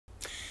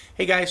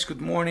Hey guys,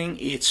 good morning.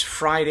 It's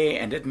Friday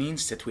and that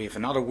means that we have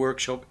another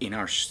workshop in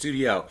our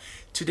studio.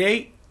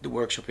 Today the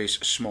workshop is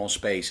small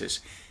spaces.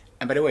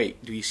 And by the way,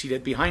 do you see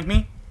that behind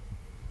me?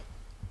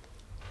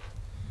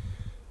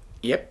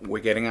 Yep,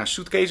 we're getting our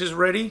suitcases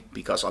ready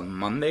because on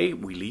Monday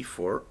we leave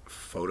for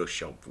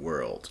Photoshop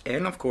World.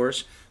 And of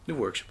course the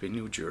workshop in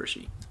New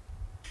Jersey.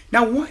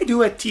 Now why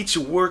do I teach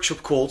a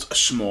workshop called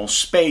Small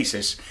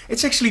Spaces?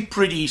 It's actually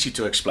pretty easy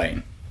to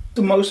explain.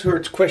 The most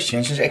heard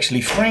questions is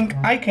actually, Frank,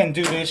 I can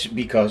do this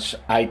because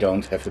I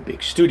don't have a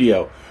big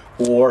studio.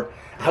 Or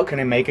how can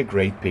I make a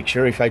great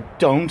picture if I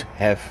don't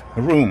have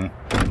a room?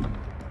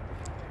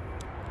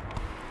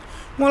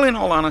 Well, in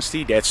all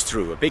honesty, that's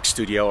true. A big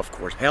studio of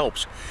course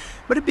helps.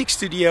 But a big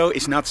studio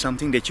is not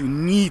something that you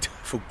need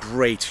for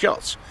great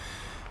shots.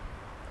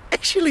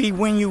 Actually,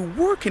 when you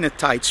work in a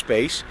tight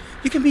space,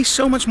 you can be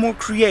so much more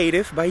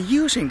creative by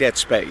using that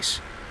space.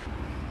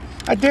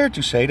 I dare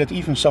to say that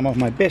even some of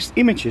my best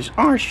images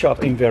are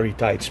shot in very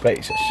tight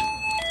spaces.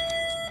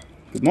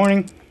 Good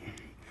morning.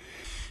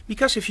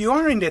 Because if you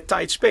are in that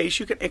tight space,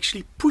 you can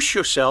actually push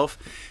yourself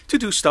to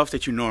do stuff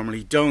that you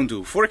normally don't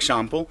do. For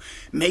example,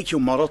 make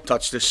your model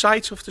touch the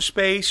sides of the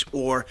space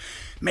or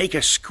make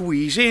a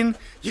squeeze in.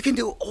 You can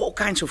do all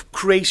kinds of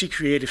crazy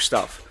creative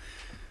stuff.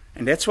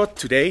 And that's what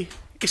today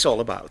is all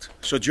about.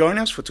 So join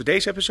us for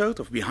today's episode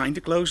of Behind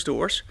the Closed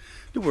Doors,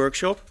 the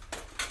workshop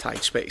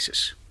Tight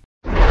Spaces.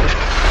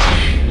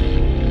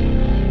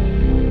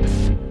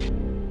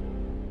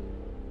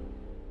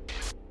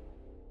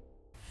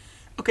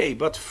 Okay,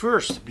 but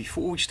first,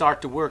 before we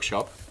start the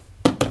workshop,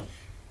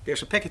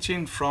 there's a package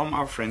in from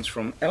our friends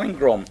from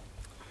Elinchrom.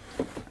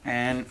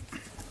 And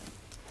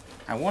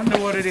I wonder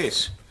what it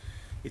is.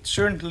 It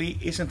certainly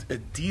isn't a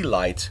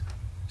D-light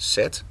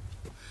set,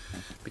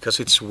 because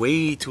it's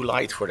way too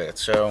light for that.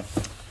 So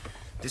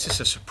this is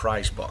a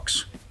surprise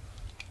box.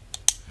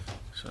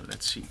 So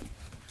let's see.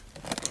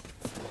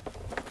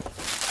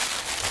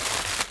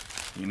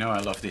 You know I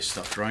love this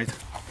stuff, right?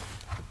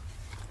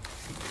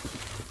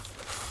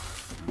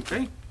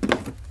 Okay,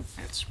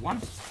 that's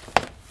one.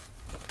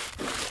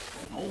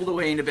 All the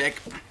way in the back.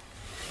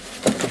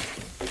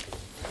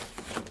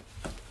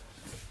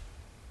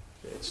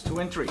 That's 2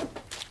 and 3.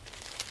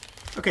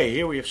 Okay,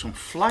 here we have some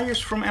flyers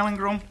from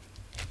Elinchrom.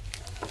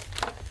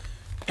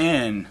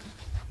 And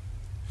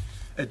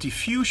a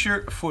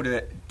diffuser for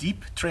the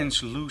deep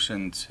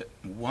translucent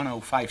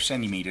 105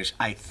 centimeters,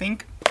 I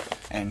think.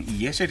 And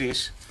yes, it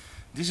is.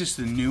 This is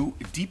the new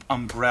Deep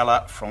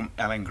Umbrella from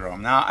Elinchrom.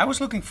 Now, I was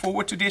looking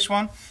forward to this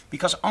one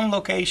because on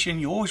location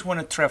you always want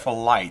to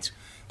travel light,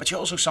 but you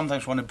also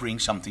sometimes want to bring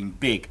something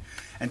big.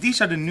 And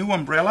these are the new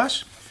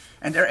umbrellas,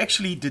 and they're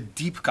actually the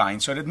deep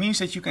kind. So that means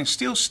that you can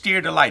still steer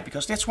the light,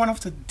 because that's one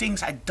of the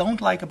things I don't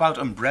like about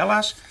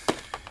umbrellas.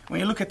 When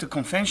you look at the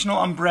conventional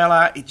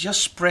umbrella, it just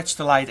spreads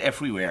the light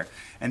everywhere.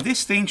 And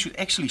this thing should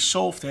actually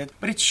solve that,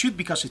 but it should,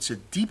 because it's a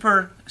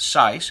deeper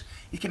size,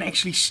 it can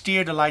actually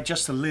steer the light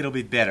just a little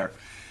bit better.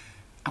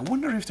 I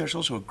wonder if there's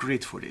also a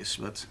grid for this,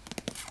 but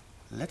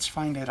let's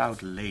find that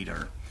out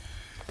later.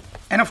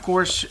 And of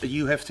course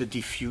you have the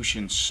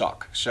diffusion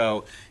sock.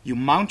 So you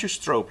mount your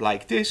strobe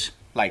like this,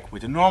 like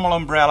with a normal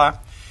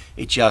umbrella.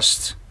 It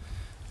just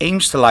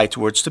aims the light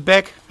towards the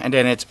back and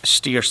then it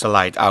steers the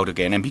light out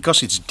again. And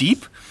because it's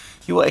deep,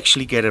 you will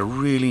actually get a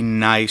really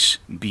nice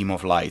beam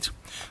of light.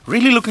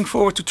 Really looking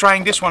forward to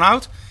trying this one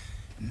out.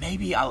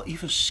 Maybe I'll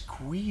even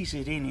squeeze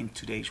it in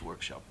today's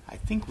workshop. I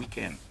think we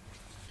can.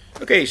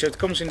 Okay, so it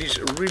comes in this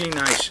really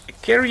nice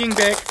carrying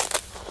bag.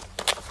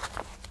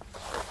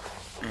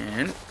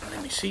 And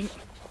let me see.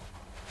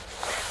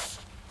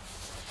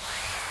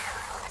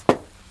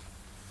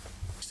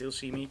 Still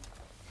see me?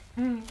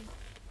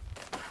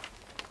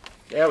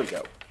 There we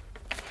go.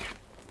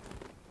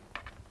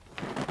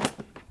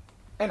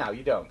 And now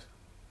you don't.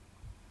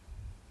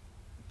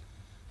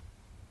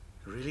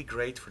 Really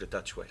great for the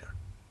Dutch weather.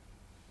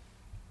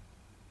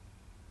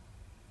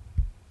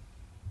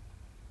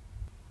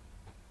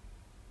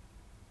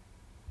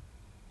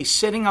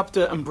 Setting up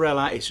the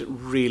umbrella is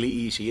really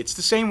easy. It's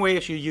the same way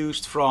as you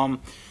used from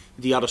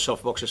the other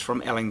softboxes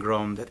from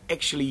Elinchrom that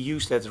actually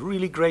use that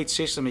really great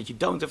system that you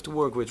don't have to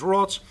work with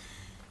rods.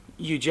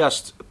 You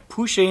just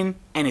push in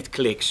and it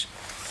clicks.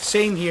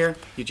 Same here,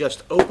 you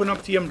just open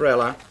up the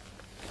umbrella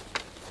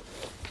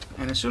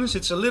and as soon as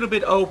it's a little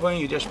bit open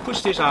you just push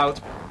this out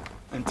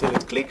until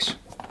it clicks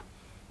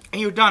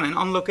and you're done. And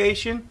on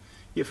location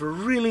you have a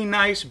really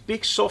nice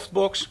big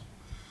softbox.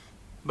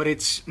 But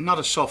it's not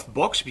a soft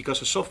box, because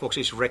a soft box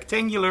is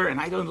rectangular and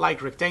I don't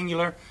like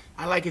rectangular.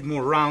 I like it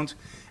more round.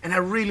 And I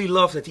really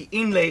love that the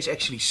inlay is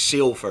actually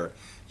silver.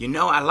 You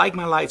know, I like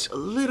my lights a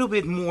little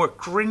bit more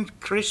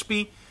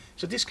crispy.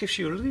 So this gives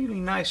you a really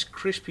nice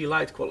crispy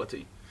light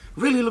quality.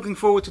 Really looking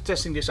forward to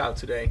testing this out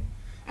today.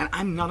 And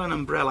I'm not an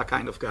umbrella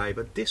kind of guy,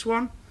 but this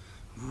one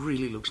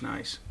really looks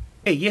nice.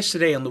 Hey,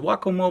 yesterday on the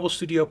Wacom Mobile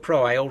Studio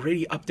Pro I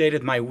already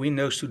updated my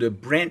Windows to the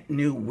brand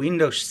new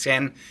Windows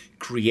 10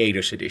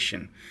 Creators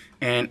Edition.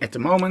 And at the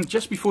moment,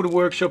 just before the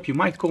workshop, you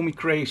might call me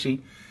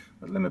crazy,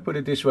 but let me put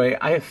it this way,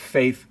 I have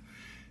faith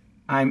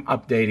I'm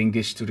updating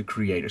this to the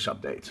Creators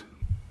Update.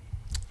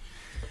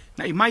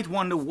 Now you might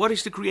wonder, what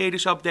is the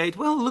Creators Update?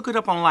 Well, look it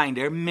up online.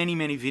 There are many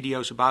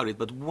videos about it.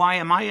 But why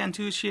am I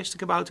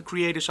enthusiastic about the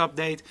Creators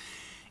Update?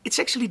 It's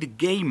actually the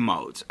game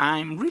mode.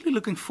 I'm really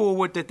looking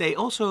forward that they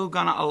also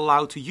gonna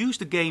allow to use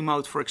the game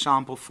mode, for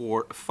example,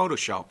 for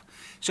Photoshop.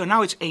 So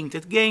now it's aimed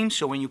at games,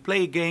 so when you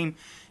play a game,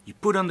 you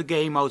put on the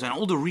game mode and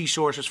all the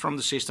resources from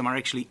the system are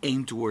actually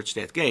aimed towards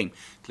that game.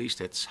 At least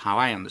that's how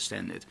I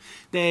understand it.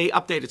 They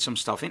updated some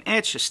stuff in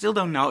Edge. I still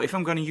don't know if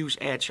I'm gonna use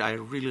Edge. I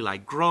really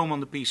like Chrome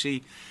on the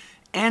PC.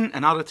 And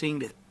another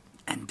thing,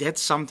 and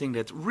that's something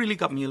that really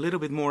got me a little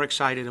bit more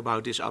excited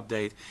about this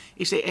update,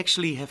 is they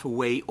actually have a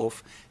way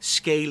of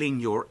scaling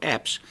your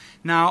apps.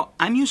 Now,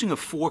 I'm using a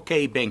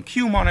 4K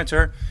BenQ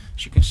monitor,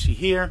 as you can see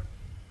here.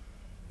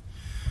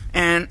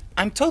 And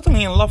I'm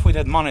totally in love with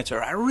that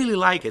monitor. I really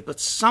like it.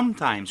 But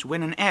sometimes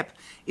when an app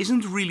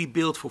isn't really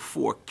built for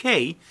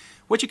 4K,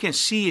 what you can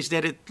see is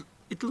that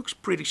it looks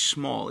pretty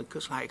small. It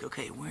goes like,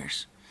 okay,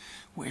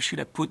 where should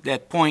I put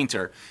that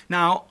pointer?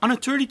 Now, on a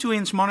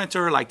 32-inch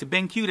monitor like the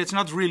BenQ, that's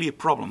not really a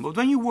problem. But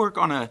when you work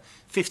on a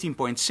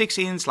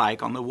 15.6-inch,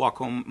 like on the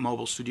Wacom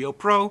Mobile Studio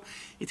Pro,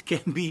 it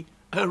can be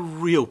a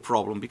real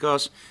problem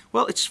because,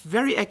 well, it's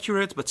very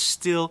accurate, but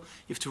still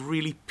you have to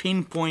really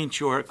pinpoint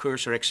your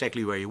cursor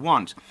exactly where you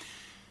want.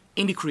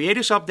 In the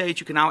Creators Update,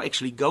 you can now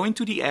actually go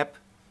into the app,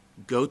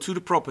 go to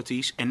the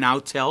properties, and now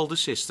tell the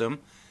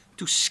system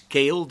to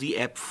scale the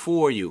app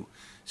for you.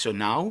 So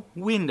now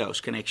Windows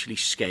can actually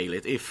scale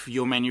it if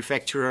your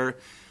manufacturer,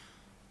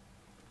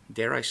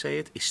 dare I say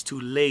it, is too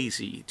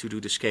lazy to do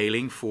the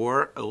scaling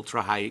for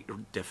ultra high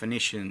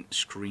definition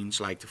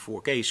screens like the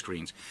 4K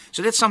screens.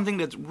 So that's something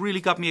that really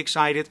got me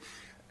excited.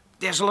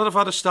 There's a lot of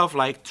other stuff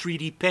like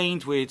 3D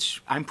Paint,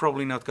 which I'm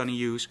probably not going to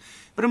use.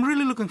 But I'm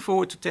really looking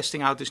forward to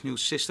testing out this new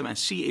system and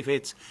see if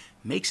it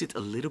makes it a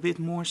little bit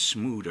more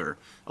smoother.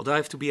 Although I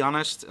have to be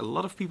honest, a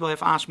lot of people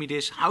have asked me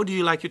this. How do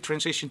you like your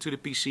transition to the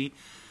PC?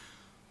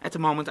 At the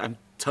moment, I'm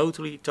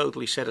totally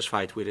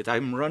satisfied with it.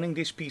 I'm running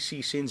this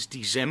PC since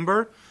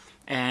December.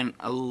 And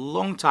a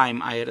long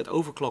time I had it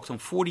overclocked on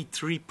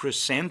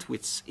 43%,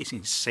 which is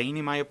insane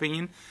in my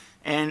opinion.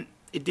 And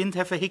it didn't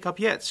have a hiccup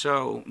yet.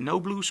 So no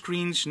blue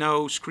screens,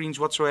 no screens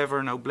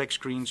whatsoever, no black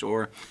screens,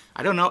 or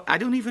I don't know. I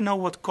don't even know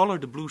what color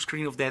the blue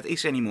screen of that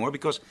is anymore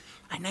because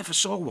I never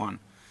saw one.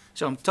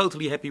 So I'm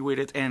totally happy with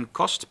it. And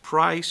cost,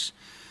 price,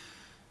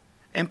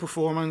 and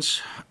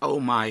performance, oh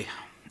my,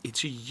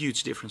 it's a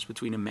huge difference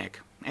between a Mac.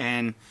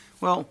 And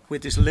well,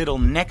 with this little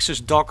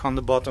Nexus dock on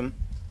the bottom,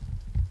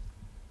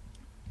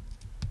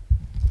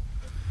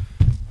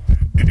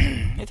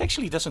 it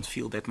actually doesn't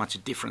feel that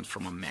much different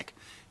from a Mac.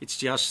 It's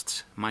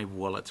just my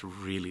wallet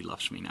really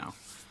loves me now.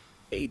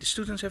 Hey, the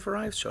students have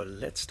arrived, so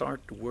let's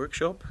start the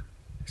workshop.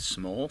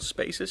 Small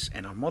spaces,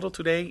 and our model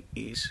today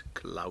is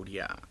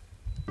Claudia.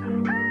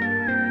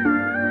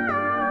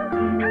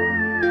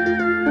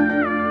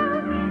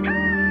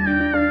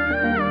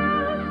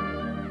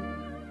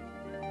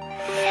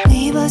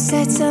 We both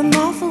said some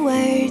awful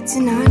words,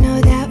 and I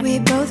know that we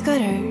both got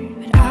hurt.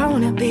 But I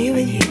wanna be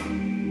with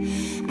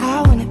you,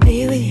 I wanna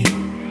be with you.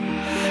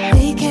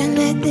 We can't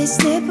let this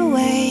slip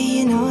away,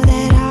 you know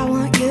that I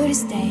want you to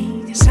stay.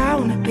 Cause I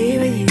wanna be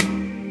with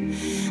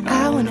you,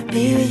 I wanna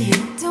be with you.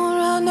 Don't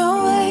run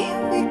away,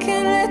 we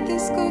can't let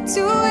this go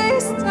to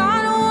waste.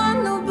 I don't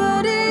want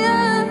nobody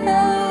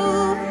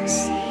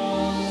else.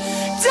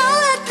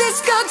 Don't let this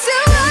go to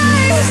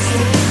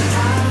waste.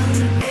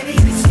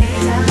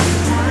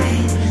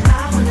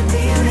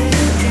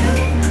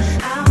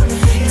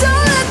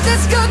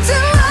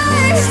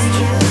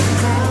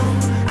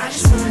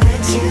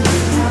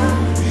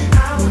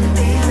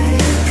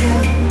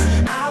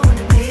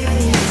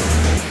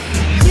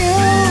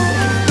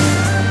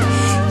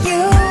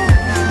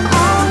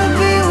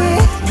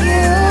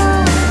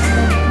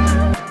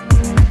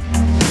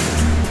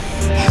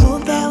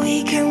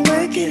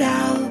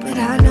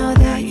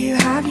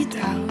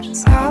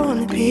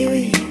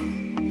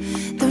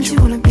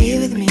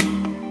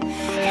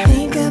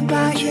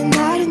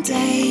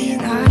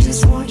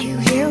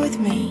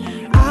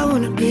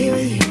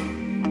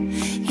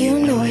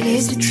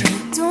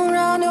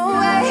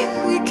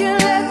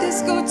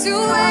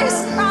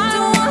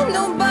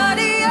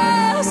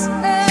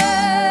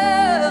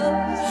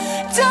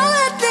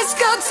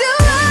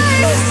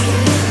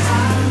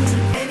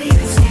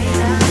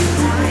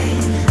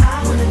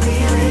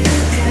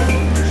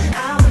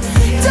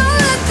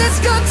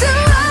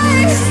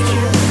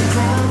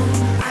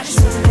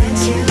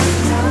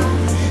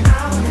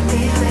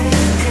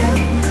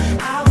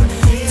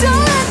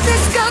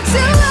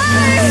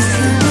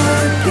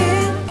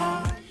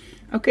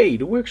 Okay,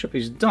 the workshop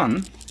is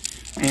done,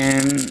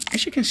 and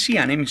as you can see,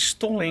 I'm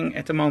installing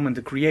at the moment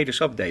the Creators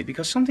Update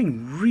because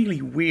something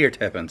really weird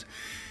happened.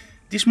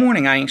 This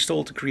morning I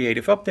installed the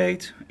Creative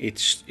Update,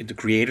 it's the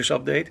Creators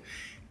Update.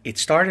 It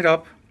started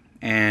up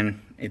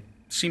and it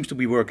seems to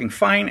be working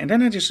fine, and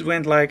then I just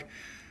went like,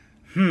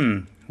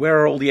 where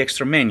are all the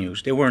extra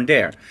menus? They weren't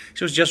there.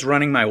 So it's just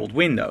running my old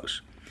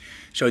Windows.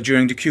 So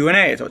during the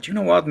Q&A I thought, you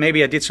know what,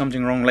 maybe I did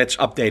something wrong, let's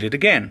update it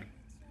again.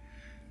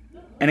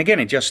 And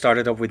again, it just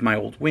started up with my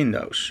old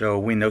Windows, so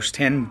Windows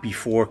 10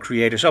 before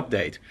Creators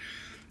Update.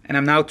 And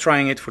I'm now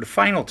trying it for the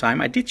final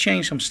time. I did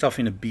change some stuff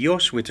in the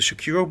BIOS with the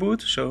secure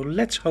boot, so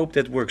let's hope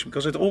that works,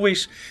 because it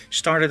always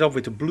started up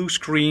with a blue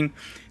screen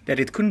that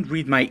it couldn't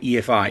read my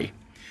EFI.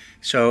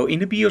 So in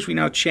the BIOS we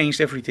now changed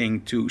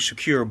everything to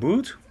secure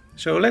boot.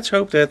 So let's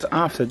hope that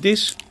after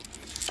this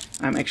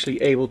I'm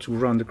actually able to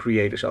run the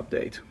Creators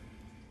Update.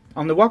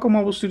 On the Wacom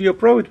Mobile Studio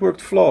Pro it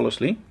worked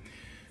flawlessly.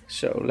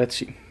 So let's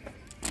see.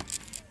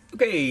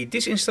 Okay,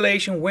 this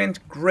installation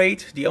went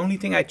great. The only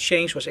thing I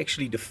changed was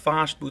actually the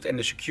fast boot and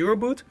the secure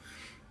boot.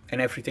 And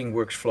everything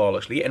works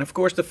flawlessly. And of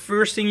course the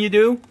first thing you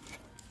do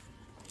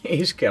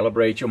is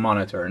calibrate your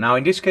monitor. Now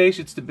in this case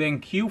it's the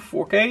BenQ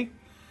 4K.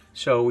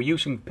 So we're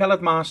using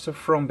Palette Master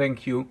from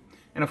BenQ.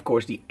 And of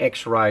course the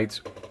X-Rite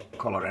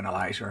color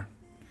analyzer.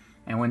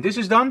 And when this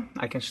is done,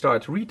 I can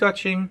start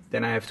retouching.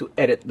 Then I have to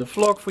edit the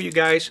vlog for you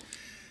guys.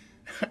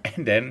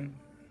 And then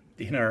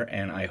dinner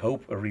and I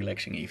hope a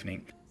relaxing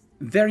evening.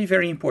 Very,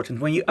 very important.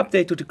 When you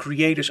update to the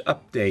Creators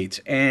Update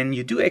and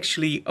you do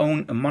actually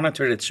own a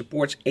monitor that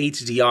supports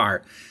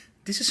HDR,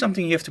 this is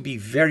something you have to be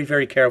very,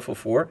 very careful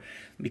for,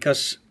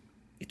 because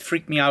it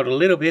freaked me out a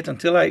little bit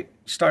until I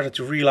started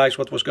to realize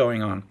what was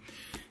going on.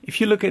 If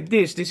you look at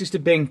this, this is the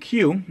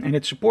BenQ and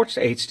it supports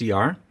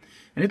HDR,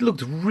 and it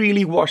looked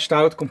really washed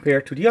out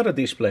compared to the other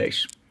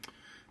displays.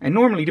 And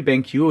normally the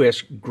BenQ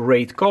has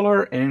great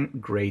color and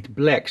great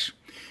blacks.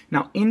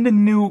 Now in the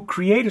new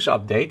Creators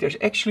Update there's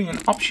actually an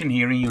option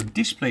here in your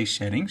display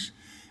settings,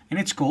 and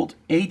it's called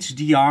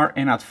HDR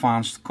and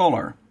Advanced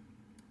Color.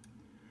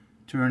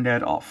 Turn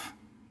that off.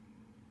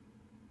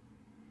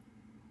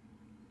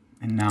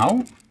 And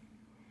now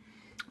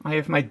I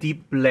have my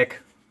deep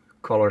black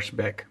colors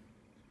back.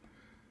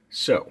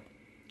 So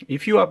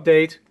if you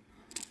update,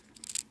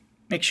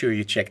 make sure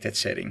you check that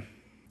setting.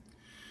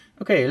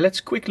 Okay, let's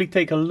quickly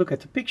take a look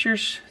at the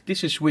pictures.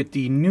 This is with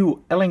the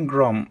new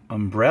Elinchrom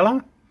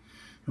Umbrella.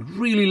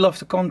 Really love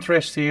the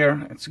contrast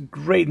here. It's a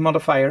great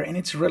modifier and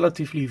it's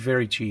relatively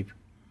very cheap.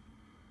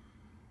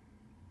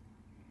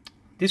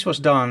 This was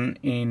done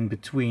in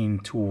between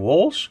two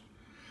walls.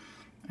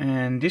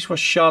 And this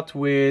was shot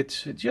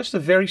with just a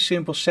very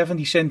simple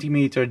 70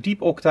 centimeter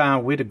deep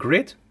octa with a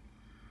grid.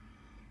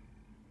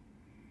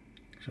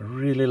 So I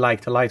really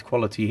like the light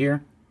quality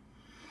here.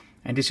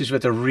 And this is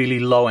with a really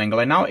low angle.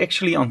 And now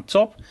actually on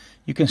top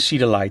you can see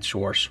the light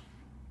source.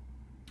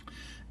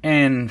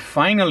 And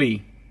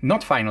finally,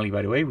 not finally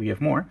by the way, we have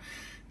more.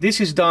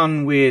 This is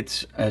done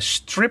with a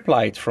strip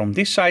light from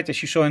this side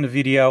as you saw in the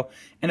video,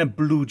 and a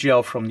blue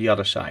gel from the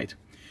other side.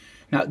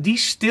 Now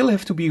these still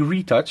have to be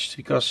retouched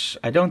because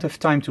I don't have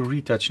time to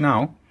retouch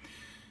now.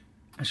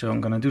 So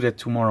I'm gonna do that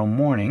tomorrow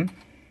morning.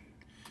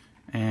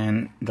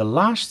 And the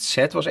last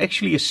set was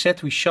actually a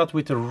set we shot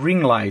with a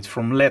ring light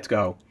from Let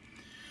Go.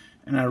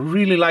 And I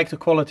really like the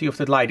quality of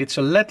that light. It's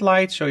a LED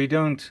light, so you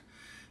don't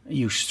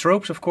use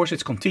strobes, of course,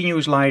 it's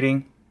continuous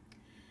lighting.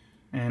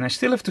 And I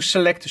still have to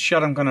select the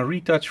shot I'm gonna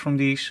retouch from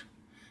these.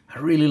 I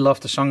really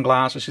love the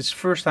sunglasses. It's the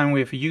first time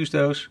we ever used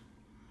those.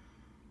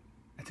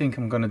 I think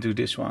I'm gonna do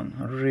this one.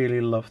 I really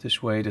love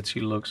this way that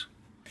she looks.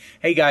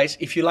 Hey guys,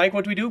 if you like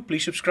what we do,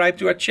 please subscribe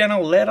to our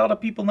channel, let other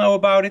people know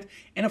about it,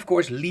 and of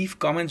course leave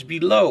comments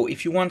below.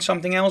 If you want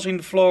something else in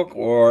the vlog,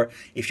 or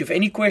if you have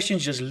any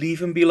questions, just leave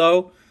them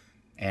below.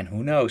 And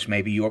who knows,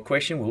 maybe your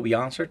question will be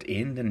answered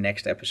in the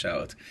next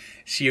episode.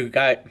 See you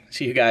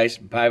guys.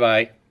 Bye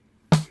bye.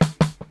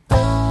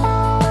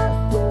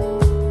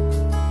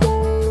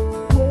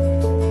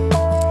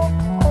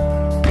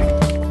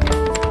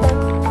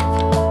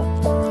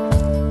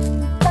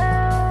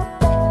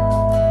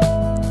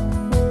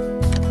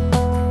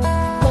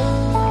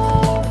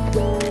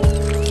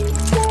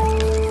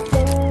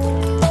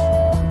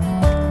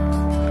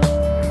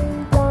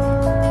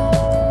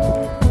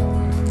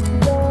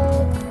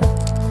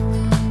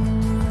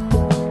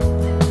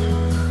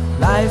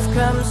 Life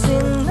comes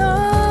in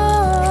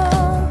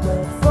all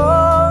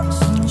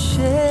forms and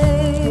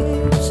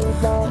shapes.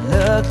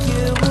 Look,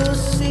 you will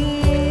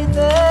see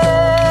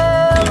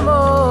them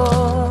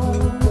all.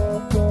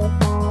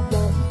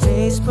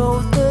 Taste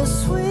both